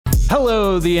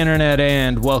Hello, the internet,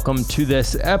 and welcome to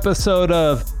this episode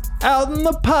of Out in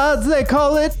the Pods, they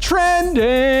call it trending.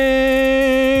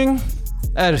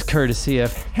 That is courtesy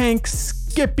of Hank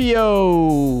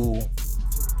Scipio.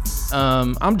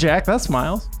 I'm Jack, that's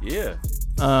Miles. Yeah.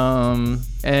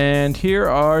 And here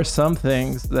are some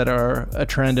things that are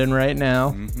a-trending right now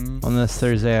on this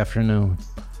Thursday afternoon.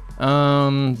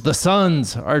 The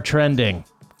Suns are trending.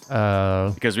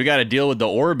 Because we got to deal with the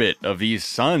orbit of these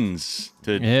Suns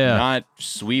to not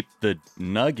sweep the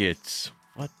Nuggets.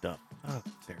 What the fuck?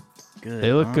 They're good.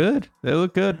 They look good. They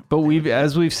look good. But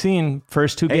as we've seen,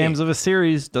 first two games of a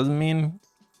series doesn't mean.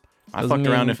 I fucked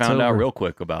around and found out real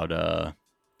quick about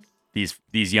these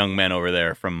young men over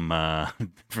there from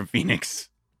Phoenix.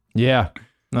 Yeah.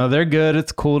 No, they're good.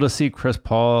 It's cool to see Chris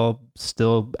Paul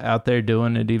still out there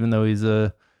doing it, even though he's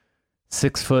a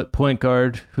 6-foot point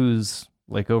guard who's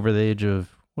like over the age of,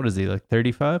 what is he, like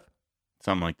 35?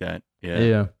 Something like that.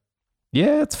 Yeah.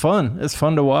 Yeah, it's fun. It's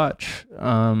fun to watch. It's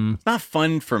not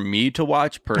fun for me to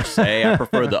watch per se. I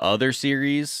prefer the other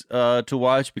series to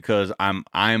watch because I'm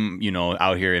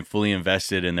out here and fully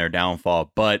invested in their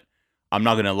downfall. But I'm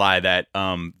not gonna lie that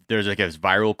there's like this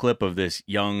viral clip of this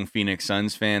young Phoenix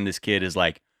Suns fan. This kid is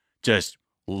like just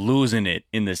losing it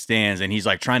in the stands, and he's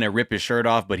like trying to rip his shirt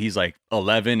off, but he's like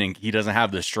 11 and he doesn't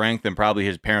have the strength, and probably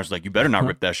his parents are like, you better not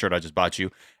rip that shirt I just bought you.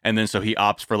 And then so he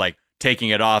opts for like taking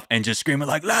it off and just screaming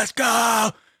like, let's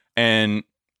go. And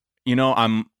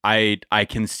I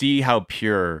can see how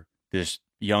pure this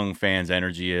young fan's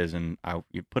energy is, and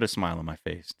you put a smile on my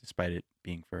face despite it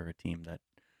being for a team that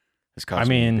has caused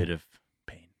me a bit of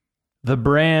pain.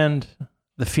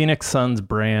 The Phoenix Suns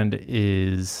brand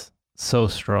is so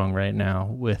strong right now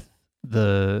with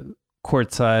the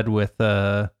courtside with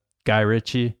Guy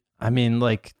Ritchie. I mean,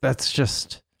 like, that's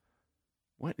just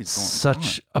what is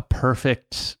such a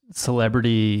perfect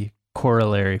celebrity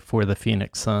corollary for the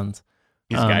Phoenix Suns.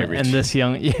 Guy Ritchie.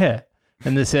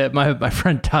 And this my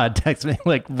friend Todd texted me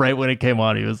like right when it came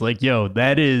on. He was like, "Yo,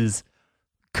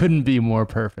 couldn't be more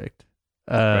perfect."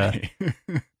 Right.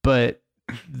 But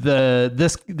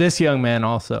this young man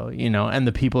also, and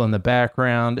the people in the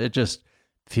background, it just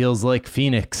feels like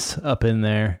Phoenix up in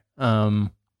there. And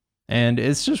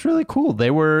it's just really cool. They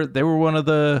were one of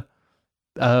the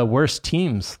worst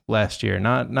teams last year.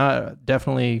 Not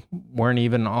definitely weren't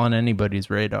even on anybody's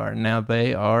radar. Now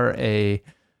they are a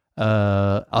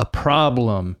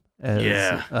problem,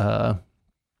 as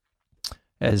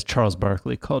Charles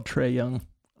Barkley called Trae Young.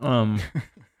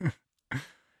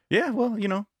 Yeah, well,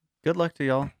 good luck to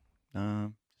y'all.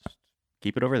 Just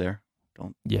keep it over there.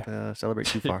 Don't celebrate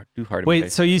too hard.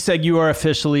 Wait, so you said you are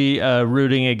officially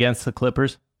rooting against the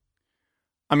Clippers?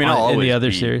 I mean, in the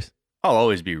other series, I'll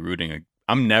always be rooting.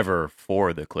 I'm never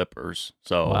for the Clippers.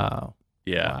 So wow.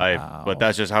 Yeah, but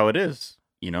that's just how it is.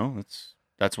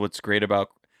 That's what's great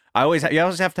about. You always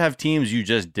have to have teams you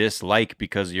just dislike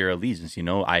because of your allegiance.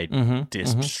 I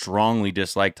strongly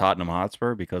dislike Tottenham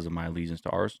Hotspur because of my allegiance to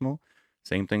Arsenal.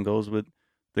 Same thing goes with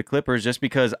the Clippers, just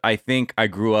because I think I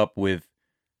grew up with,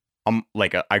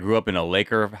 I grew up in a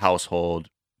Laker household.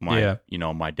 My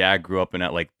dad grew up in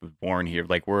that, was born here.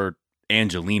 Like, we're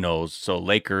Angelinos, so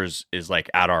Lakers is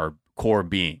like at our core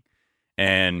being.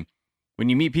 And when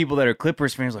you meet people that are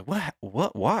Clippers fans, like,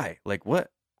 what, why? Like,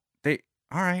 what? All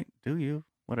right, do you,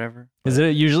 whatever. Is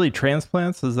it usually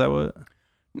transplants? Is that what?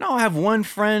 No, I have one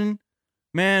friend,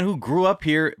 man, who grew up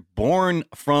here, born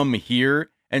from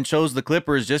here, and chose the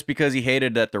Clippers just because he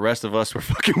hated that the rest of us were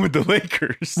fucking with the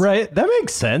Lakers. Right. That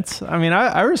makes sense. I mean,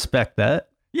 I respect that.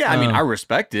 Yeah, I mean, I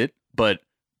respect it, but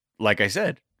like I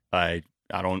said, I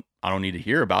don't need to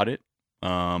hear about it.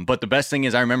 But the best thing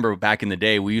is, I remember back in the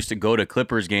day, we used to go to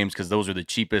Clippers games because those were the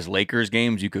cheapest Lakers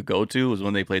games you could go to, was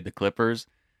when they played the Clippers.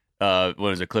 What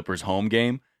was a Clippers home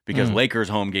game? Because Lakers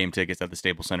home game tickets at the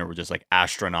Staples Center were just like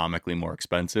astronomically more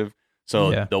expensive.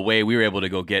 So the way we were able to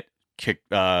go get tickets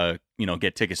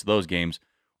to those games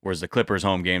was the Clippers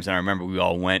home games. And I remember we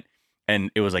all went, and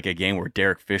it was like a game where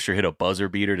Derek Fisher hit a buzzer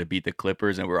beater to beat the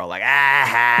Clippers, and we were all like,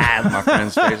 my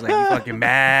friend's face, like, you fucking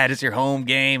mad, it's your home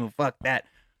game, fuck that.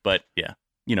 But yeah,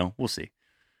 we'll see.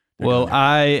 Well,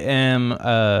 I am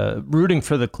rooting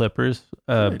for the Clippers,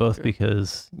 both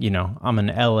because, I'm an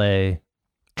LA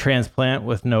transplant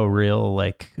with no real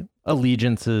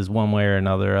allegiances one way or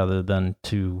another other than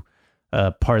to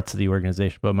parts of the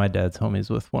organization. But my dad's homies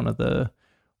with one of the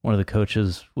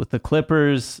coaches with the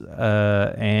Clippers,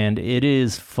 and it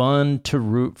is fun to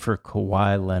root for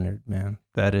Kawhi Leonard, man.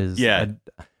 That is, I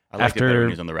like after when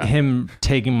he's on the him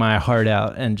taking my heart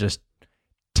out and just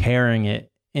tearing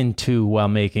it into while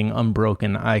making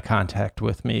unbroken eye contact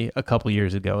with me a couple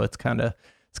years ago. It's kind of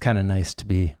nice to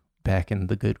be back in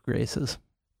the good graces.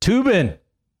 Toobin.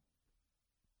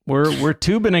 We're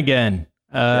Toobin again.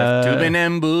 Toobin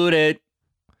and booted.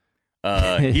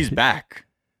 He's back.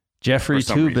 Jeffrey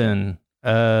Toobin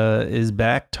is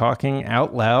back talking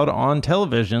out loud on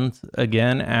television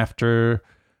again after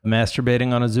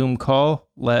masturbating on a Zoom call.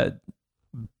 That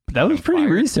was pretty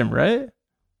recent, right? It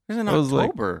was in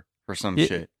October or some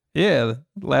shit. Yeah,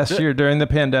 last year during the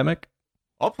pandemic.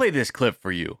 I'll play this clip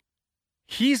for you.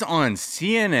 He's on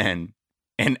CNN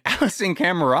and Allison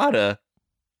Camerata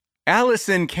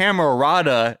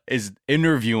is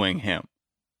interviewing him.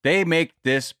 They make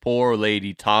this poor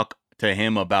lady talk to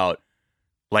him about,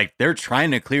 like, they're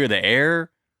trying to clear the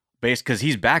air based because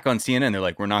he's back on CNN. They're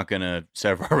like, we're not going to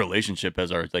sever our relationship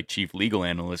as our like chief legal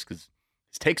analyst because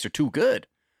his takes are too good.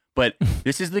 But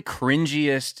this is the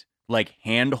cringiest, like,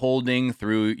 hand holding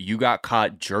through you got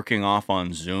caught jerking off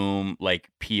on Zoom, like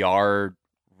PR,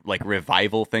 like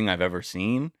revival thing I've ever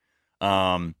seen.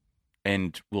 And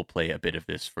we'll play a bit of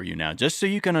this for you now, just so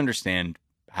you can understand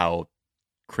how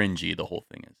cringy the whole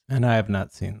thing is. And I have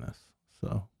not seen this,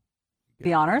 so.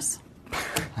 The honors.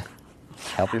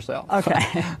 Help yourself.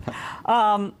 Okay.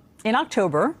 In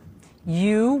October,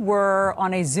 you were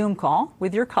on a Zoom call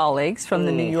with your colleagues from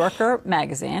the New Yorker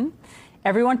magazine.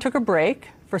 Everyone took a break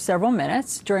for several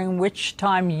minutes, during which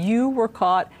time you were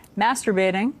caught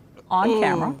masturbating on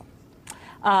camera.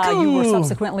 You were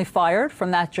subsequently fired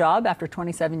from that job after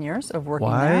 27 years of working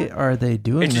there. Why are they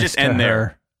doing this just to end her?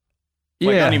 there.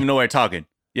 Like, I don't even know why you're talking.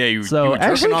 Yeah, you were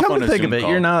actually, off come on to a think Zoom of it,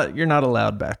 call. you're not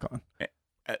allowed back on.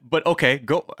 But okay,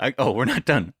 go. We're not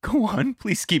done. Go on.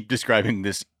 Please keep describing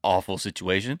this awful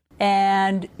situation.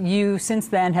 And you, since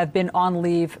then, have been on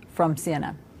leave from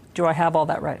CNN. Do I have all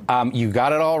that right? You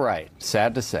got it all right.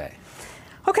 Sad to say.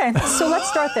 Okay, so let's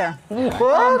start there.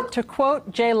 To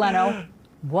quote Jay Leno,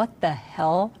 what the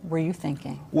hell were you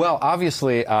thinking? Well,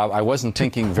 obviously, I wasn't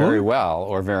thinking very well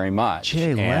or very much.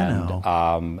 Jay Leno.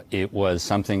 And it was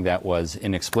something that was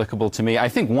inexplicable to me. I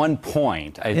think one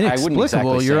point, I wouldn't Inexplicable,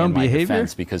 exactly your say own in my behavior?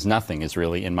 defense, because nothing is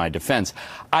really in my defense.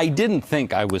 I didn't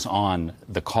think I was on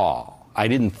the call. I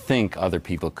didn't think other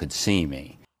people could see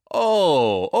me.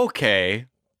 Oh, okay.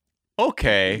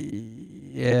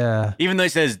 Yeah. Even though he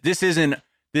says this isn't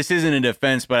a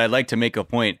defense, but I'd like to make a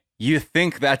point. You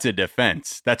think that's a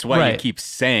defense. That's why you keep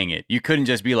saying it. You couldn't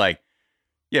just be like,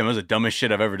 yeah, it was the dumbest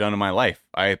shit I've ever done in my life.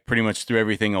 I pretty much threw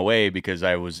everything away because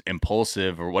I was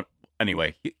impulsive or what.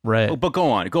 Anyway. Right. But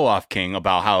go off, King,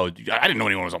 about how I didn't know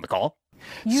anyone was on the call.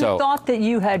 You thought that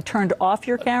you had turned off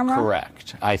your camera?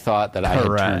 Correct. I thought that I had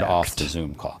turned off the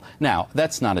Zoom call. Now,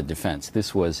 that's not a defense.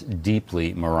 This was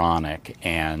deeply moronic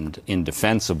and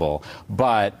indefensible,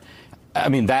 but I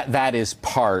mean that is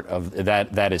part of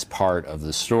that is part of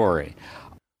the story.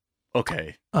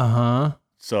 Okay.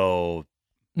 So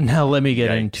now let me get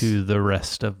Yikes. into the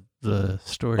rest of the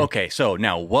story. Okay, so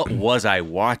now what was I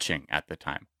watching at the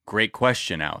time? Great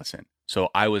question, Allison. So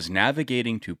I was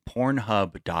navigating to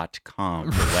Pornhub.com,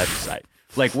 the website.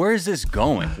 Like, where is this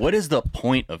going? What is the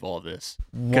point of all this?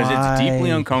 Because it's deeply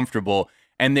uncomfortable,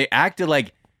 and they acted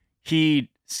like he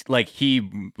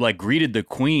greeted the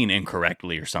queen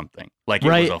incorrectly or something. Like it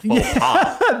was a faux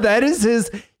pas. That is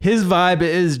his vibe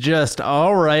is just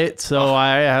all right. So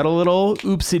I had a little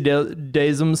oopsie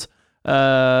daisms.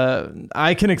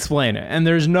 I can explain it, and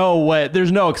there's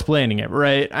no explaining it,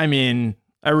 right? I mean,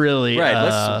 I really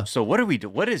so what do we do?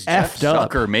 What is Jeff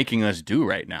Zucker making us do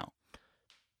right now?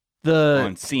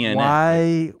 On CNN.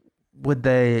 Why would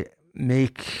they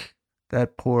make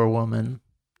that poor woman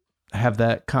have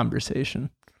that conversation?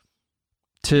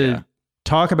 To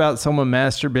talk about someone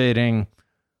masturbating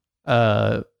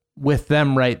with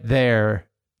them right there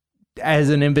as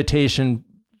an invitation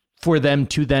for them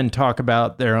to then talk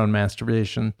about their own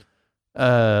masturbation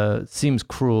seems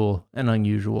cruel and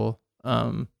unusual.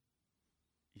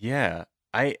 Yeah,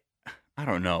 I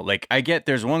don't know. Like, I get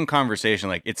there's one conversation,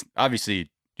 like, it's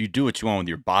obviously you do what you want with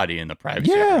your body in the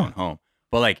privacy of your own home,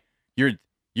 but like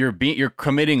you're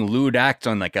committing lewd acts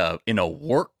on in a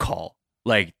work call.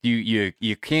 Like you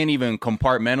can't even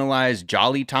compartmentalize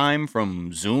jolly time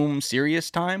from Zoom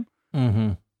serious time.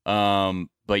 Mm-hmm.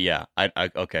 But yeah, I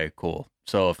okay, cool.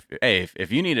 So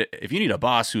if you need a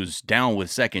boss who's down with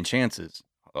second chances,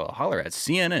 holler at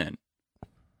CNN.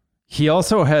 He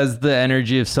also has the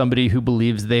energy of somebody who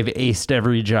believes they've aced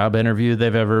every job interview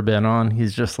they've ever been on.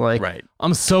 He's just like,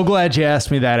 I'm so glad you asked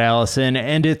me that, Allison.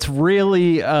 And it's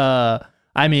really, dodo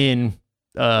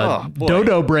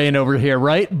brain over here,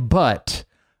 right? But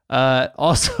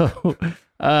also,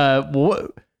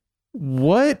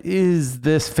 what is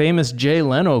this famous Jay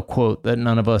Leno quote that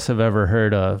none of us have ever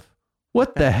heard of?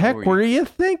 What the heck were you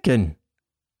thinking?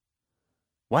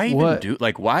 Why even do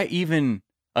like? Why even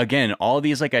again? All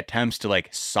these like attempts to like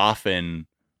soften,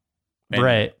 and,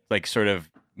 right? Like sort of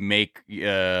make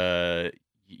just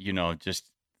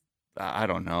I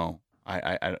don't know.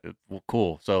 Well,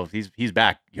 cool. So he's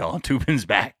back, y'all. Toobin's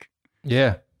back.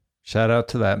 Yeah. Shout out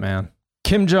to that man.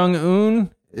 Kim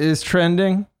Jong-un is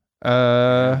trending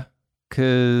because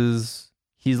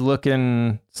he's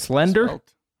looking slender.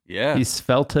 Svelte. Yeah. He's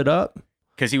felted up.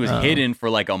 Because he was hidden for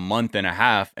like a month and a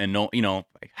half, and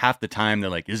like half the time they're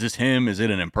like, is this him? Is it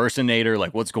an impersonator?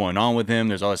 Like, what's going on with him?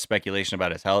 There's all this speculation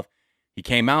about his health. He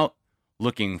came out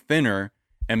looking thinner,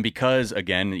 and because,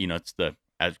 again, it's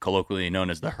as colloquially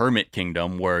known as the hermit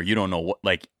kingdom, where you don't know what,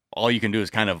 like, all you can do is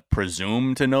kind of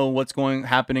presume to know what's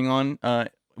happening on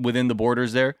within the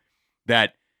borders there,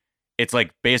 that it's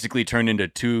like basically turned into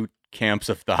two camps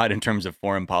of thought in terms of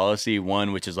foreign policy.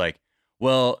 One, which is like,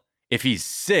 well, if he's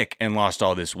sick and lost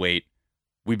all this weight,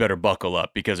 we better buckle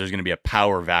up because there's going to be a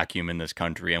power vacuum in this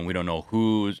country, and we don't know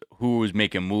who's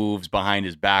making moves behind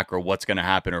his back or what's going to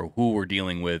happen or who we're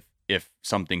dealing with if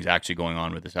something's actually going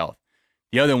on with his health.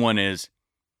 The other one is,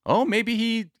 oh, maybe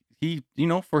he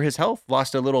for his health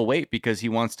lost a little weight because he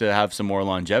wants to have some more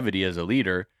longevity as a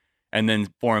leader. And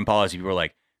then foreign policy people are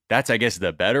like, that's, I guess,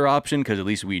 the better option because at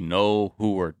least we know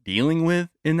who we're dealing with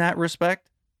in that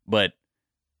respect. But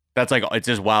that's like, it's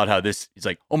just wild how it's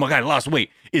like, oh my God, he lost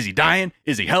weight. Is he dying?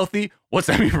 Is he healthy? What's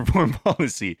that mean for foreign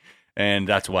policy? And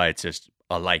that's why it's just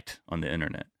a light on the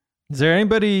internet. Is there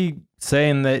anybody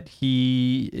saying that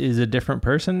he is a different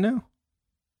person now?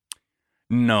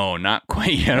 No, not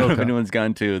quite yet. I don't know if anyone's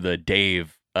gone to the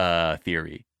Dave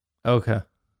theory. Okay.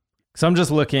 So I'm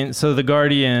just looking. So The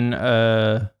Guardian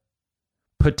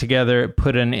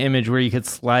put an image where you could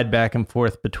slide back and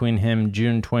forth between him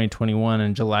June 2021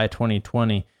 and July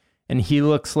 2020. And he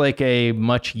looks like a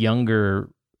much younger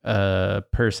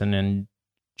person in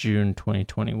June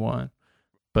 2021.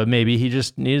 But maybe he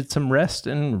just needed some rest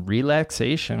and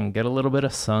relaxation, get a little bit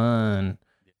of sun.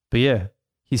 But yeah,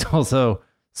 he's also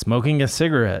smoking a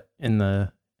cigarette in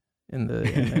the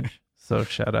image. So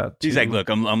shout out to... He's like, look,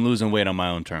 I'm losing weight on my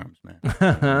own terms,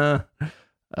 man.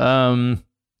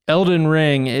 Elden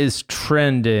Ring is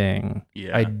trending.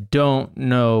 Yeah. I don't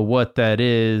know what that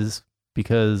is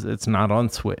because it's not on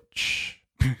Switch.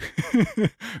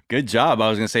 Good job. I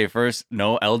was going to say first,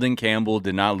 no, Elden Campbell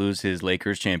did not lose his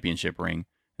Lakers championship ring.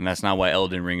 And that's not why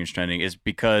Elden Ring is trending. It's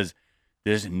because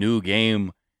this new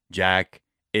game, Jack,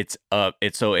 it's a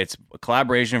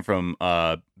collaboration from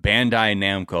Bandai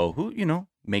Namco, who,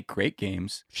 make great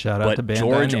games. Shout out to Bandai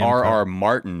George Namco. R.R.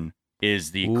 Martin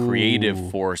is the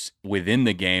creative force within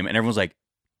the game. And everyone's like,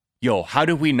 yo, how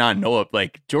did we not know it?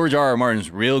 Like, George R.R. Martin's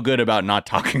real good about not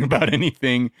talking about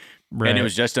anything. Right. And it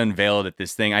was just unveiled at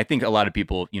this thing. I think a lot of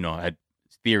people, had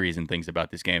theories and things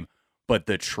about this game. But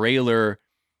the trailer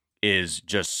is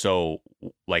just so,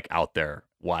 like, out there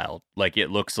wild. Like, it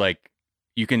looks like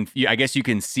I guess you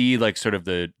can see, like, sort of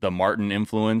the Martin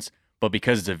influence. But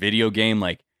because it's a video game,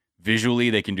 like, visually,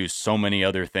 they can do so many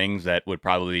other things that would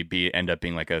probably end up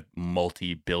being like a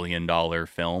multi-billion-dollar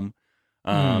film.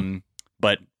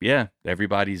 But yeah,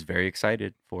 everybody's very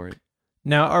excited for it.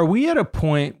 Now, are we at a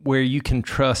point where you can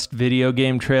trust video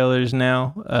game trailers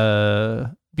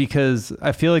now? Because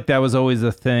I feel like that was always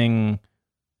a thing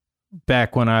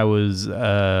back when I was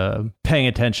paying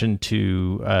attention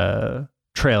to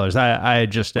trailers. I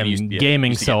just am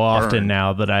gaming so often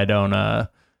now that I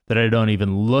don't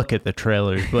even look at the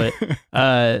trailers. But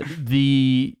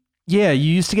you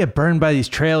used to get burned by these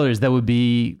trailers that would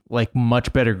be like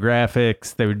much better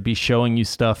graphics. They would be showing you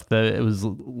stuff that it was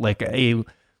like a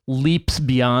leaps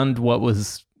beyond what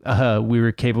was we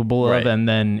were capable of, and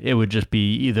then it would just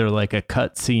be either like a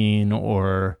cut scene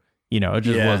or it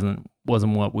just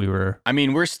wasn't what we were. I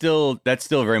mean, that's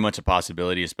still very much a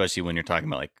possibility, especially when you're talking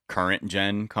about like current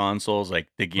gen consoles. Like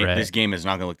this game is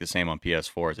not going to look the same on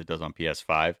PS4 as it does on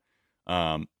PS5.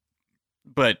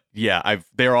 But yeah,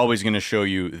 they're always going to show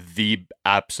you the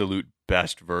absolute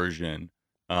best version,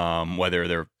 whether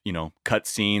they're cut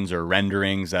scenes or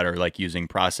renderings that are like using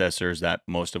processors that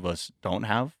most of us don't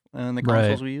have in the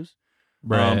consoles we use.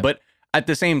 But at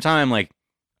the same time, like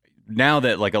now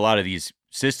that like a lot of these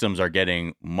systems are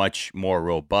getting much more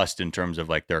robust in terms of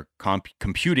like their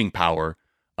computing power,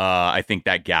 I think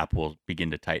that gap will begin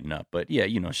to tighten up. But yeah,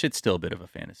 shit's still a bit of a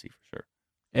fantasy for sure.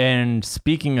 And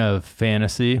speaking of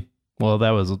fantasy, well,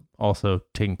 that was also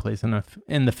taking place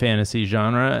in the fantasy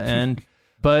genre,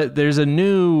 but there's a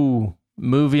new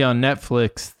movie on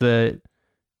Netflix that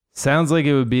sounds like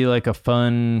it would be like a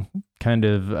fun kind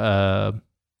of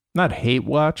not hate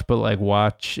watch, but like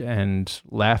watch and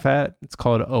laugh at. It's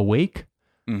called Awake.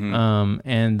 Mm-hmm.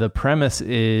 And the premise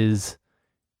is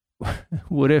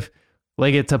what if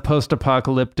like it's a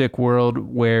post-apocalyptic world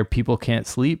where people can't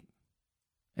sleep,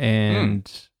 and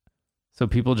so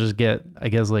people just get, I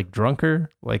guess, like drunker,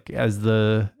 like as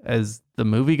the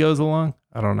movie goes along.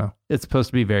 I don't know. It's supposed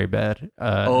to be very bad.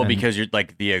 Because you're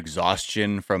like the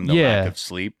exhaustion from the lack of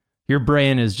sleep. Your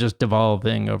brain is just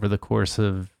devolving over the course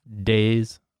of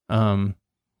days. Some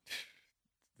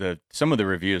of the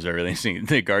reviews are really interesting.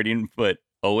 The Guardian put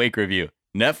Awake review: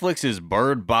 Netflix's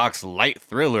Bird Box light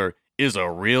thriller is a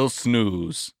real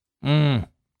snooze. Yeah.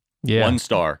 1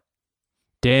 star.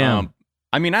 Damn.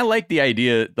 I mean, I like the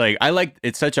idea. Like,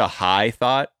 it's such a high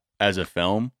thought as a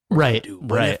film. Right. Dude,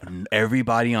 what if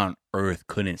everybody on Earth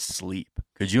couldn't sleep?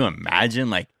 Could you imagine?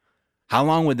 Like, how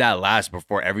long would that last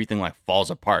before everything like falls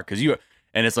apart?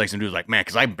 And it's like some dude's like, man,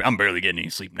 because I'm barely getting any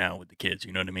sleep now with the kids.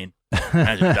 You know what I mean?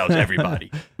 Imagine if that was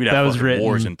everybody. We'd have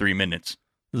wars in 3 minutes.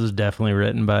 This was definitely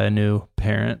written by a new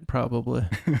parent, probably.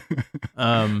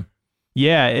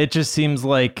 Yeah, it just seems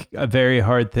like a very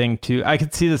hard thing to. I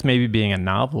could see this maybe being a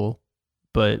novel,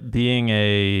 but being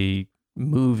a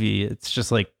movie, it's just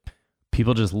like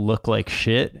people just look like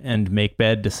shit and make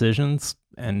bad decisions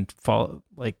and fall.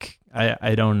 Like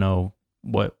I don't know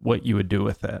what you would do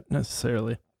with that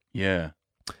necessarily. Yeah.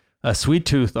 Sweet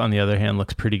Tooth, on the other hand,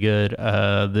 looks pretty good.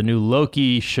 The new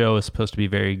Loki show is supposed to be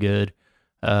very good.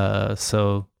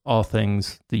 So all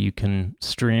things that you can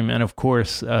stream. And of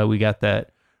course, we got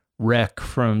that rec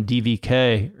from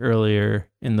DVK earlier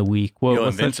in the week.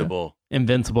 Invincible.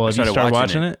 Invincible. Have you started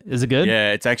watching it? Is it good?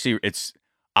 Yeah,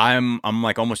 I'm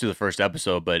like almost through the first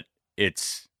episode, but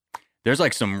there's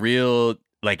like some real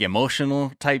like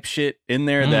emotional type shit in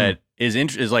there that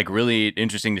is like really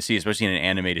interesting to see, especially in an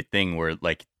animated thing where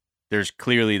like there's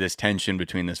clearly this tension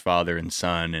between this father and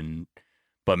son,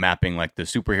 but mapping like the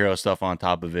superhero stuff on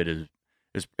top of it is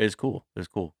cool. It's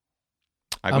cool.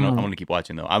 I'm gonna keep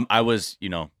watching though. I was,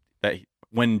 that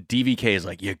when DVK is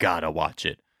like, you gotta watch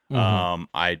it.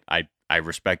 I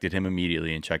respected him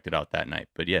immediately and checked it out that night.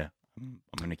 But yeah, I'm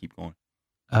gonna keep going.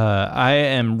 I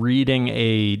am reading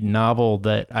a novel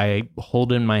that I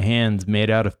hold in my hands, made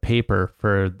out of paper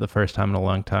for the first time in a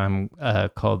long time,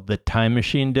 called "The Time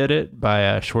Machine Did It" by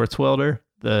Schwartzwelder.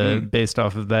 Based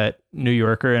off of that New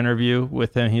Yorker interview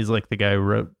with him. He's like the guy who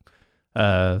wrote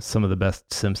some of the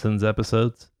best Simpsons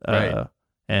episodes. Right.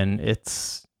 And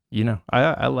it's,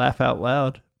 I laugh out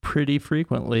loud pretty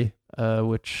frequently,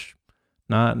 which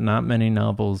not many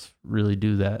novels really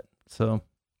do that. So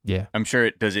yeah, I'm sure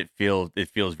it feels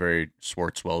very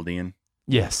Schwartzweldian.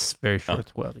 Yes, very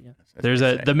Schwartzweldian. There's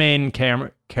the main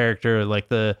character, like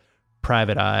the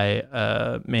private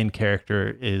eye main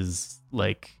character is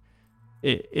like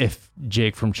if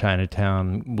Jake from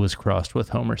Chinatown was crossed with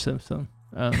Homer Simpson.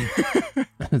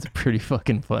 It's pretty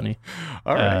fucking funny.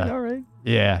 All right.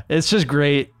 Yeah, it's just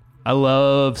great. I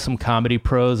love some comedy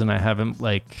prose, and I haven't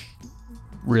like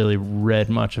really read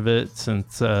much of it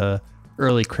since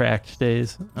early Cracked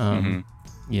days.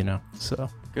 So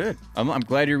good. I'm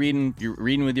glad you're reading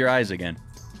with your eyes again.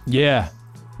 Yeah.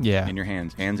 In your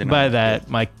hands and by eyes. That,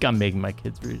 I'm making my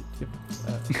kids read it too.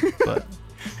 But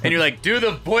and you're like, do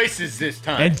the voices this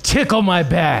time and tickle my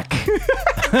back.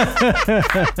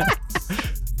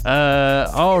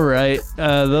 All right.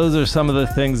 Those are some of the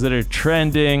things that are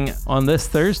trending on this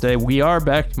Thursday. We are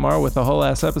back tomorrow with a whole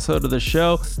ass episode of the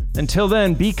show. Until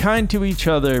then, be kind to each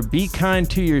other. Be kind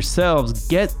to yourselves.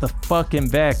 Get the fucking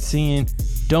vaccine.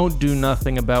 Don't do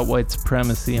nothing about white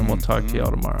supremacy, and we'll talk to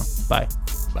y'all tomorrow. Bye.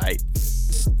 Bye.